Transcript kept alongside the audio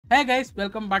Hey guys,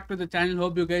 welcome back to the channel.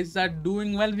 Hope you guys are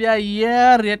doing well. We are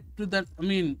here yet to that.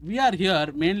 We are here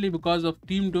mainly because of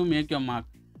Team to Make Your Mark.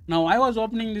 Now, I was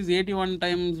opening this 81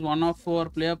 times 1 of 4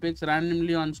 player picks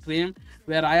randomly on stream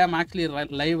where I am actually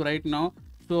live right now.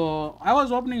 So, I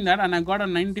was opening that and I got a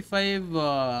 95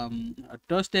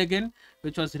 Terstegen,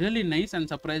 which was really nice and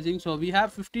surprising. So, we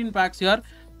have 15 packs here.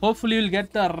 Hopefully, we'll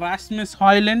get the Rasmus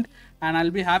Højlund and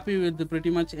I'll be happy with pretty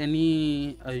much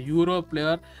any Euro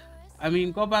player.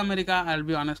 Copa America, I'll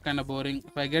be honest, kind of boring.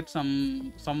 If I get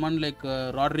someone like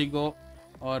Rodrigo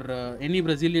or any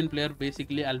Brazilian player,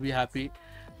 basically, I'll be happy.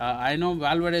 I know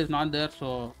Valverde is not there,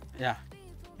 so yeah.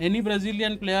 Any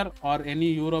Brazilian player or any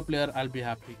Euro player, I'll be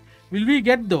happy. Will we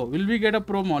get a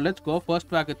promo? Let's go. First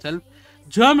pack itself.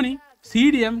 Germany,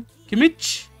 CDM,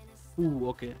 Kimmich. Ooh,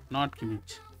 okay, not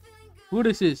Kimmich. Who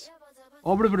this is?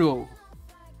 Oh,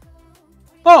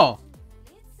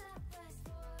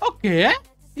 okay.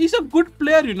 He's a good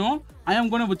player, you know. I am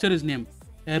going to butcher his name.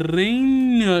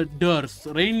 Reinders.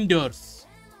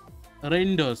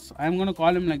 I am going to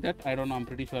call him like that. I don't know. I'm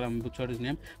pretty sure I'm butchered his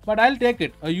name. But I'll take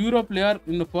it. A Euro player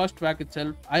in the first pack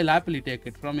itself. I'll happily take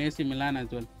it. From AC Milan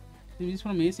as well. He's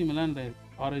from AC Milan, right?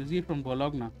 Or is he from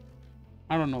Bologna?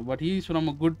 I don't know. But he's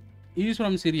from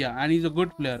Syria. And he's a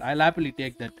good player. I'll happily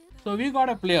take that. So we got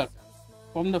a player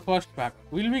from the first pack.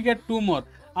 Will we get 2 more?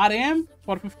 Our aim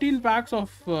for 15 packs of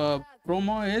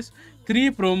promo is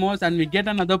 3 promos and we get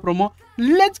another promo.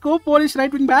 Let's go. Polish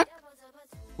right wing back.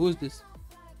 Who's this?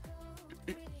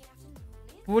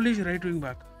 Polish right wing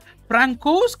back.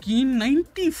 Frankowski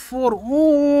 94.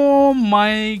 Oh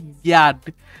my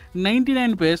god.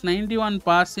 99 pace, 91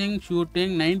 passing,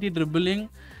 shooting, 90 dribbling,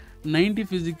 90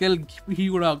 physical. He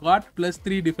would have got plus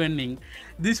 3 defending.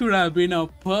 This would have been a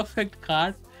perfect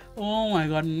card. Oh my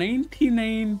god,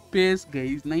 99 pace,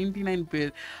 guys. 99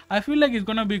 pace. I feel like it's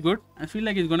gonna be good.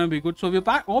 So we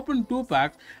opened 2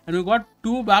 packs and we got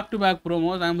 2 back-to-back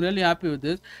promos. I'm really happy with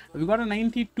this. We got a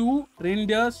 92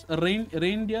 reindeer.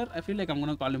 I feel like I'm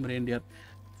gonna call him reindeer.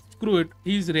 Screw it,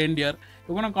 he's reindeer.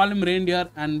 We're gonna call him reindeer,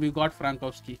 and we got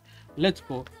Frankowski. Let's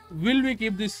go. Will we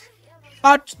keep this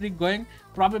hot streak going?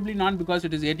 Probably not, because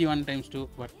it is 81 times 2,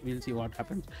 but we'll see what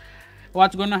happens.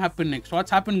 What's gonna happen next?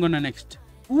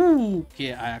 Ooh,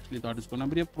 okay, I actually thought it's gonna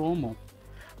be a promo.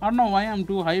 I don't know why I'm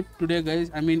too hyped today,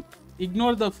 guys.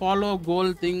 Ignore the follow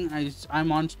goal thing.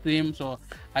 I'm on stream, so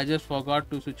I just forgot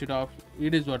to switch it off.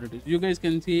 It is what it is. You guys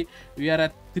can see we are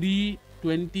at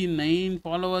 329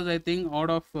 followers, I think, out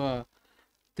of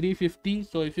 350.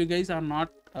 So if you guys are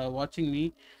not watching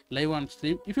me live on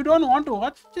stream, if you don't want to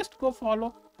watch, just go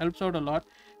follow. Helps out a lot.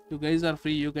 You guys are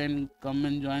free. You can come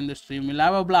and join the stream. We'll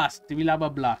have a blast.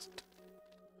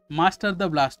 Master the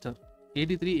Blaster.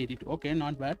 83, 82. Okay,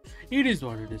 not bad. It is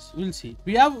what it is. We'll see.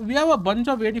 We have a bunch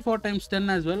of 84 times 10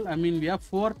 as well. We have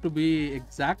 4 to be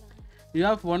exact. We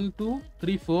have 1, 2,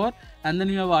 3, 4, and then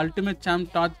we have ultimate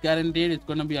champ torch guaranteed. It's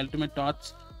gonna be ultimate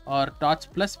torch or torch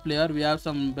plus player. We have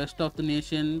some best of the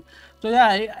nation. So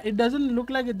yeah, it doesn't look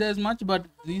like there's much, but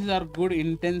these are good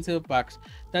intensive packs.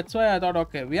 That's why I thought,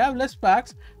 okay, we have less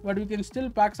packs, but we can still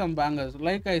pack some bangers.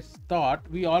 Like I thought,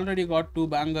 we already got 2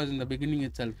 bangers in the beginning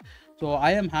itself. So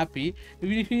I am happy.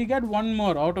 If we get 1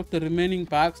 more out of the remaining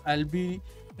packs, I'll be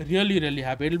really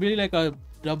happy. It'll be like a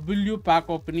W pack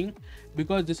opening,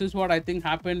 because this is what I think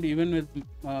happened even with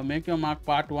Make Your Mark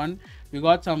part 1. We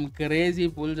got some crazy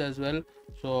pulls as well.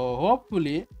 So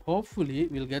hopefully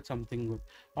we'll get something good.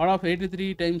 Out of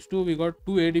 83 times 2, we got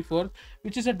 284,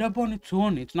 which is a dub on its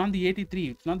own. It's not the 83.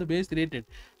 It's not the base rated.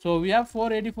 So we have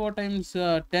 484 times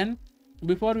 10.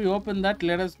 Before we open that,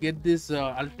 let us get this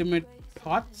ultimate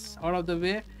thoughts out of the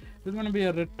way. This is going to be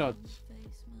a red thoughts.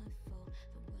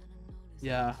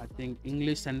 Yeah, I think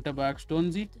English centre back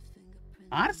Stonesy.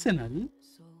 Arsenal.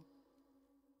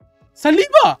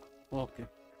 Saliba. Okay,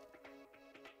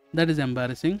 that is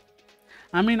embarrassing.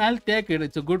 I'll take it.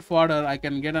 It's a good fodder. I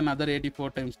can get another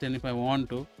 84 times 10 if I want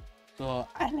to. So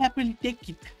I'll happily take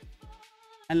it.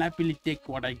 I'll happily take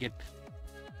what I get.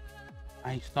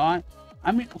 I saw.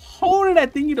 How did I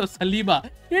think it was Saliba?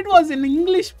 It was an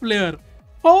English player.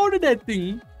 How did I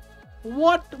think?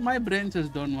 What? My brain cells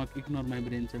don't work. Ignore my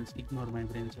brain cells.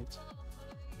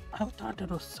 I thought it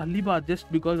was Saliba just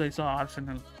because I saw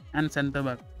Arsenal and centre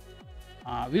back.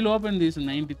 We'll open this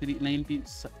 90.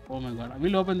 Oh my god.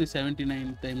 We'll open this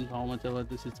 79 times how much ever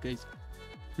this is, guys.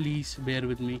 Please bear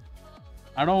with me.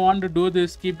 I don't want to do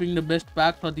this keeping the best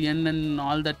pack for the end and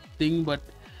all that thing, but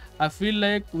I feel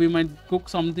like we might cook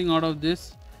something out of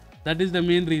this. That is the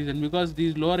main reason, because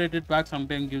these low rated packs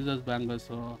sometimes gives us bangers.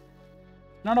 So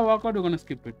not a walkout, we're gonna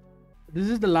skip it. This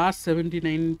is the last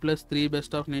 79 plus 3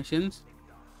 best of nations.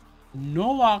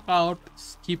 No walkout,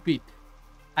 skip it.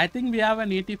 I think we have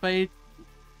an 85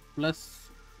 plus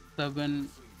 7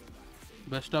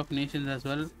 best of nations as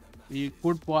well. We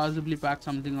could possibly pack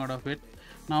something out of it.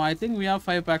 Now I think we have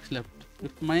 5 packs left.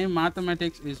 If my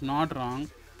mathematics is not wrong,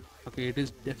 okay, it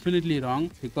is definitely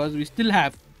wrong, because we still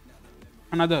have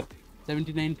another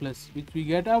 79 plus, which we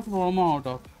get a promo out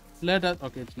of. Let us,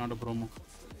 okay, it's not a promo.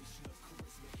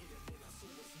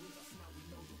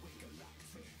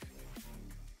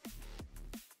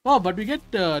 Oh, but we get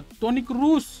Tony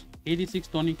Cruz, 86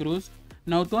 Tony Cruz.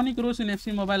 Now Tony Cruz in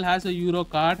FC Mobile has a Euro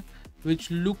card,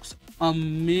 which looks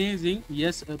amazing.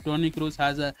 Yes, Tony Cruz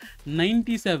has a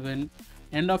 97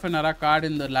 end of an era card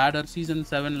in the ladder, season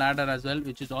 7 ladder as well,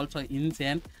 which is also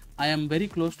insane. I am very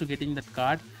close to getting that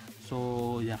card.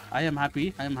 So yeah, I am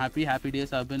happy. I am happy. Happy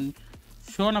days have been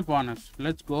shown upon us.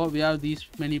 Let's go. We have these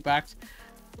many packs.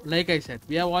 Like I said,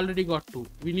 we have already got 2.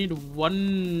 We need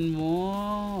one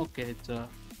more. Okay, it's a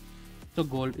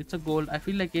gold. It's a gold. I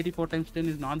feel like 84 times 10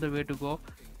 is not the way to go,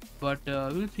 but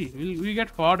we'll see. We get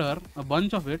fodder, a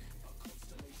bunch of it.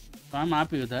 So I'm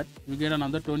happy with that. We get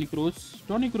another Tony Cruz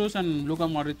and Luka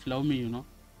Modric love me, you know.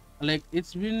 Like,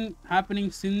 it's been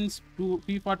happening since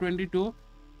FIFA 22.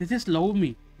 They just love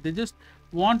me. They just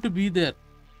want to be there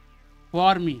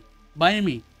for me, by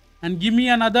me, and give me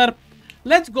another.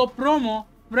 Let's go promo.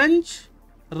 French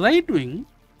right wing.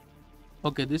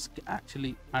 Okay, this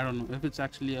actually, I don't know if it's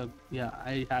actually a, yeah,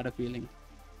 I had a feeling.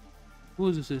 Who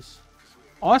is this?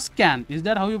 Oscan. Is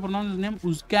that how you pronounce his name?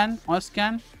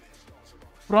 Oscan.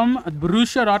 From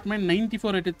Borussia Dortmund,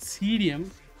 94 rated CDM.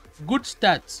 Good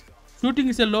stats. Shooting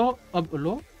is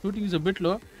Shooting is a bit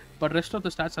low, but rest of the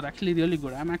stats are actually really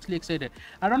good. I'm actually excited.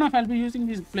 I don't know if I'll be using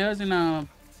these players in a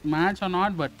match or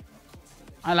not, but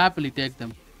I'll happily take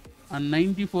them. A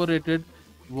 94 rated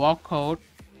walkout,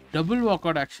 double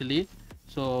walkout actually.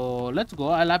 So let's go.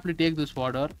 I'll happily take this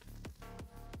fodder.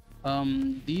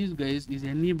 These guys, is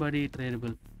anybody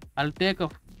tradable? I'll take a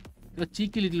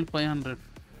cheeky little 500,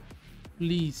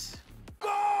 please.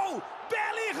 Gol!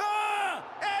 Bellingham!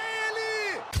 É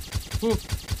ele!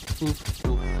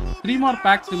 Oof. 3 more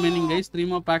packs remaining, guys. 3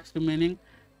 more packs remaining.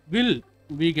 Will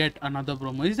we get another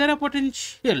promo? Is there a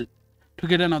potential to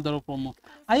get another promo?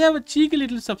 I have a cheeky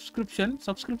little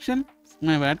subscription.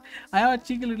 My bad. I have a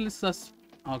cheeky little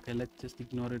Okay, let's just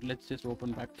ignore it. Let's just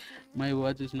open back. My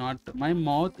mouth is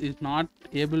not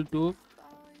able to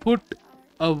put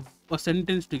a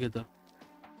sentence together.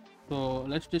 So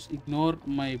let's just ignore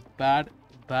my bad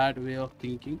way of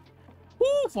thinking.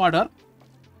 Ooh, fodder.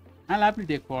 I'll happily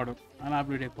take fodder.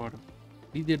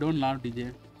 DJ, don't laugh,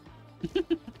 DJ.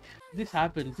 This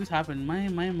happens.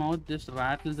 My mouth just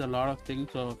rattles a lot of things,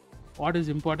 so what is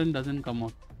important doesn't come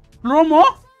out. Promo?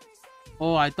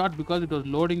 Oh, I thought because it was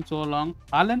loading so long.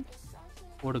 Alan?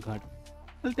 Odegaard.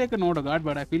 I'll take an Odegaard,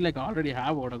 but I feel like I already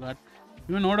have Odegaard.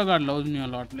 Even Odegaard loves me a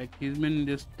lot. Like, he's been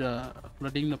just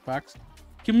flooding the packs.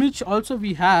 Kimmich also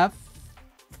we have.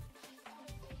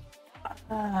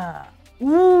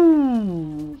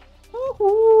 Ooh.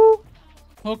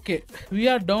 Okay, we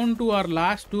are down to our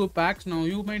last 2 packs. Now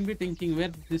you might be thinking, where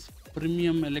did this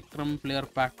premium Electrum player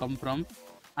pack come from?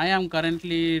 I am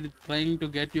currently trying to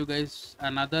get you guys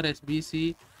another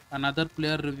SBC, another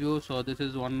player review. So this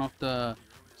is one of the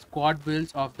squad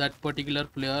builds of that particular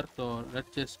player. So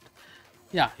let's just,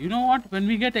 yeah, you know what, when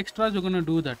we get extras, we're gonna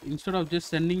do that. Instead of just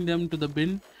sending them to the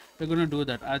bin, we're gonna do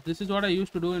that. This is what I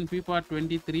used to do in FIFA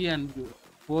 23 and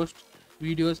post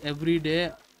videos every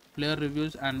day, player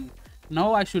reviews, and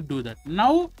now I should do that.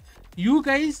 Now you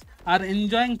guys are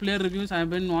enjoying player reviews. I've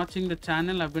been watching the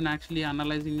channel. I've been actually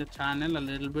analyzing the channel a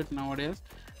little bit nowadays,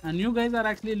 and you guys are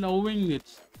actually loving it.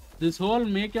 This whole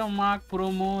make your mark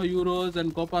promo, Euros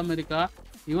and Copa America,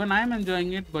 even I'm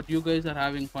enjoying it, but you guys are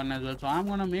having fun as well. So I'm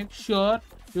gonna make sure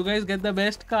you guys get the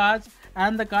best cards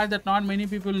and the cards that not many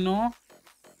people know.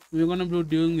 We're gonna be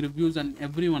doing reviews on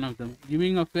every one of them,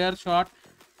 giving a fair shot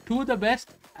to the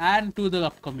best and to the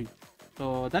upcoming.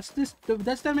 So that's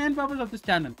the main purpose of this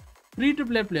channel. Free to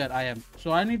play player I am,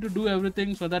 so I need to do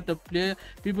everything so that the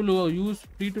people who use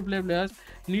free to play players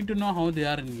need to know how they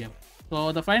are in game.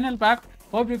 So the final pack,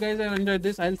 hope you guys have enjoyed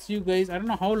this. I'll see you guys. I don't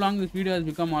know how long this video has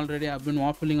become already. I've been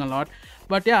waffling a lot,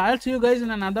 but yeah, I'll see you guys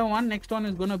in another one. Next one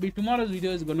is gonna be, tomorrow's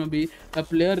video is gonna be a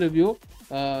player review,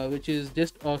 which is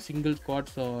just a single squad.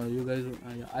 So you guys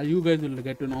will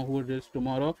get to know who it is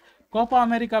tomorrow. Copa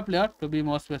America player, to be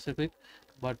more specific.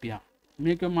 But yeah,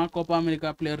 make your mark Copa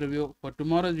America player review for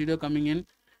tomorrow's video coming in.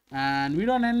 And we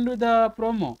don't end with the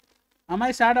promo. Am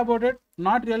I sad about it?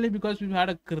 Not really, because we've had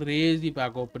a crazy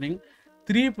pack opening.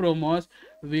 3 promos.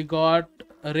 We got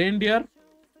a reindeer.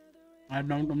 I'm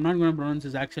not going to pronounce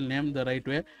his actual name the right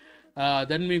way.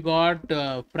 Then we got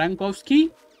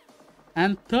Frankowski.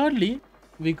 And thirdly,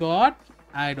 we got,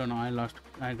 I don't know, I lost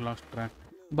track.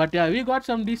 But yeah, we got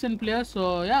some decent players.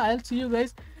 So yeah, I'll see you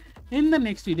guys in the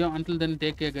next video. Until then,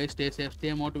 take care, guys. Stay safe,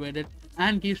 stay motivated,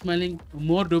 and keep smiling.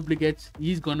 More duplicates.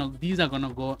 These are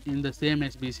gonna go in the same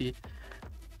SBC.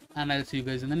 And I'll see you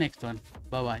guys in the next one.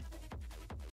 Bye bye.